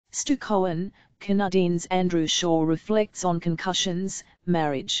Stu Cowan, Canadiens Andrew Shaw reflects on concussions,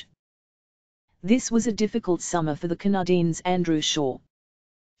 marriage. This was a difficult summer for the Canadiens Andrew Shaw.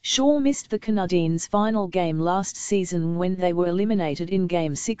 Shaw missed the Canadiens' final game last season when they were eliminated in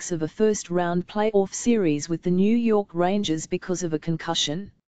Game 6 of a first-round playoff series with the New York Rangers because of a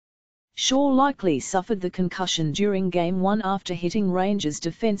concussion. Shaw likely suffered the concussion during Game 1 after hitting Rangers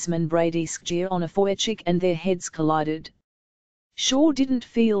defenceman Brady Skjei on a forecheck and their heads collided. Shaw didn't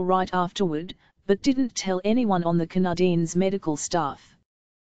feel right afterward, but didn't tell anyone on the Canadiens' medical staff.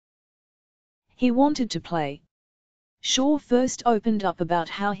 He wanted to play. Shaw first opened up about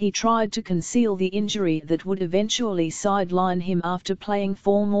how he tried to conceal the injury that would eventually sideline him after playing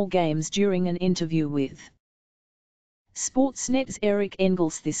 4 more games during an interview with Sportsnet's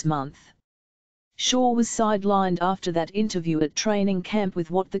Engels this month. Shaw was sidelined after that interview at training camp with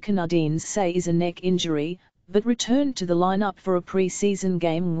what the Canadiens say is a neck injury, but returned to the lineup for a pre-season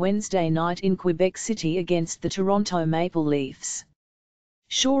game Wednesday night in Quebec City against the Toronto Maple Leafs.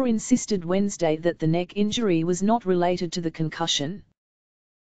 Shaw insisted Wednesday that the neck injury was not related to the concussion.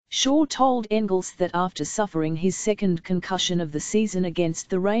 Shaw told Engels that after suffering his second concussion of the season against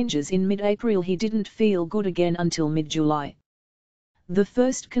the Rangers in mid-April he didn't feel good again until mid-July. The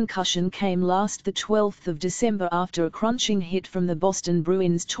first concussion came last the 12th of December after a crunching hit from the Boston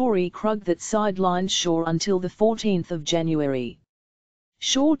Bruins' Torrey Krug that sidelined Shaw until the 14th of January.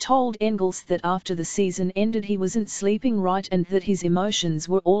 Shaw told Engels that after the season ended he wasn't sleeping right and that his emotions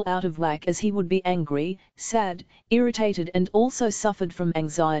were all out of whack as he would be angry, sad, irritated and also suffered from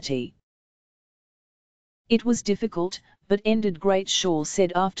anxiety. It was difficult, but ended great, Shaw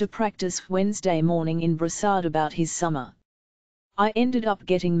said after practice Wednesday morning in Brassard about his summer. I ended up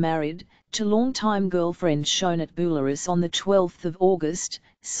getting married to longtime girlfriend Shone at Belarus on the 12th of August,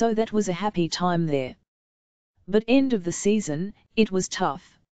 so that was a happy time there. But end of the season, it was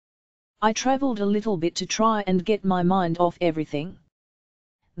tough. I traveled a little bit to try and get my mind off everything.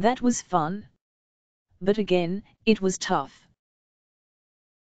 That was fun. But again, it was tough.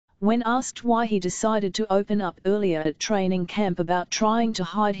 When asked why he decided to open up earlier at training camp about trying to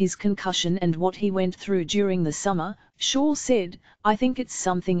hide his concussion and what he went through during the summer, Shaw said, I think it's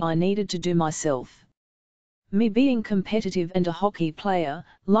something I needed to do myself. Me being competitive and a hockey player,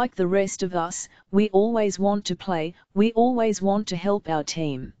 like the rest of us, we always want to play, we always want to help our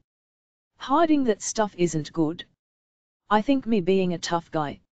team. Hiding that stuff isn't good. I think me being a tough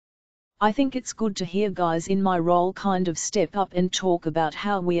guy. I think it's good to hear guys in my role kind of step up and talk about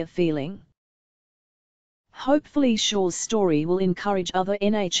how we are feeling. Hopefully Shaw's story will encourage other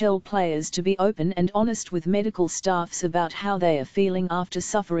NHL players to be open and honest with medical staffs about how they are feeling after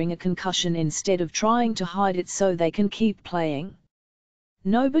suffering a concussion instead of trying to hide it so they can keep playing.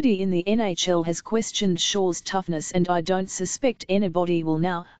 Nobody in the NHL has questioned Shaw's toughness and I don't suspect anybody will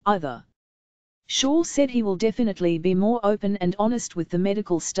now, either. Shaw said he will definitely be more open and honest with the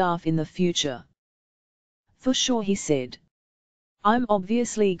medical staff in the future. For sure, he said. I'm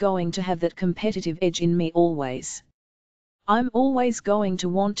obviously going to have that competitive edge in me always. I'm always going to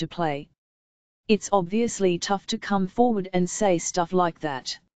want to play. It's obviously tough to come forward and say stuff like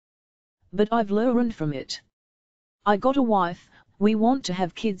that. But I've learned from it. I got a wife, we want to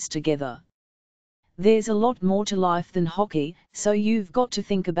have kids together. There's a lot more to life than hockey, so you've got to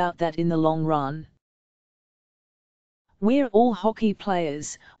think about that in the long run. We're all hockey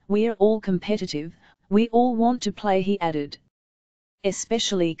players, we're all competitive, we all want to play, he added.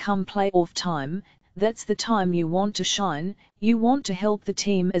 Especially come playoff time, that's the time you want to shine, you want to help the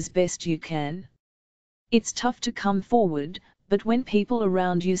team as best you can. It's tough to come forward, but when people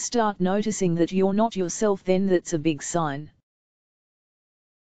around you start noticing that you're not yourself, then that's a big sign.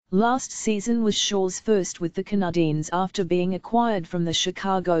 Last season was Shaw's first with the Canadiens after being acquired from the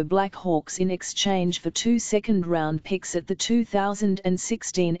Chicago Blackhawks in exchange for 2 second-round picks at the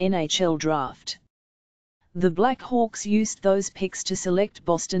 2016 NHL Draft. The Blackhawks used those picks to select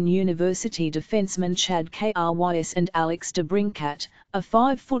Boston University defenseman Chad Krys and Alex DeBrincat, a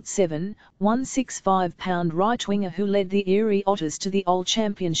 5'7", 165-pound right-winger who led the Erie Otters to the All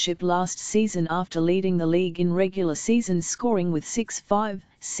Championship last season after leading the league in regular season scoring with 6'5",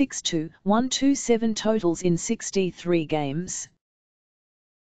 6'2", 127 totals in 63 games.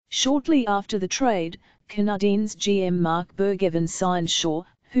 Shortly after the trade, Canadiens GM Mark Bergevin signed Shaw,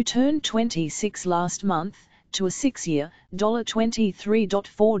 who turned 26 last month, to a 6-year,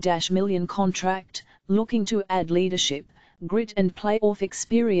 $23.4 million contract, looking to add leadership, grit and playoff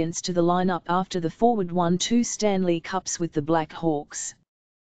experience to the lineup after the forward won 2 Stanley Cups with the Blackhawks.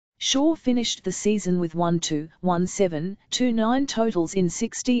 Shaw finished the season with 1-2-1-7-2-9 totals in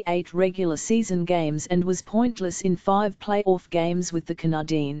 68 regular season games and was pointless in 5 playoff games with the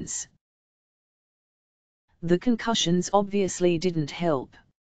Canadiens. The concussions obviously didn't help.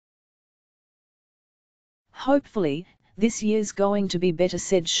 "Hopefully, this year's going to be better,"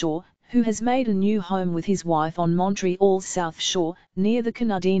 said Shaw, who has made a new home with his wife on Montreal's South Shore, near the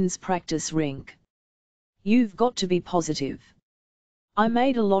Canadiens' practice rink. "You've got to be positive. I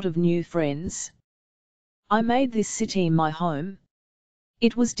made a lot of new friends. I made this city my home.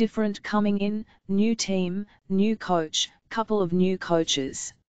 It was different coming in, new team, new coach, couple of new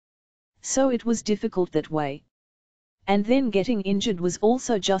coaches. So it was difficult that way. And then getting injured was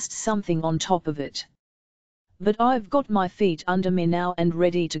also just something on top of it. But I've got my feet under me now and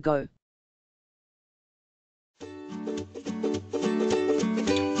ready to go."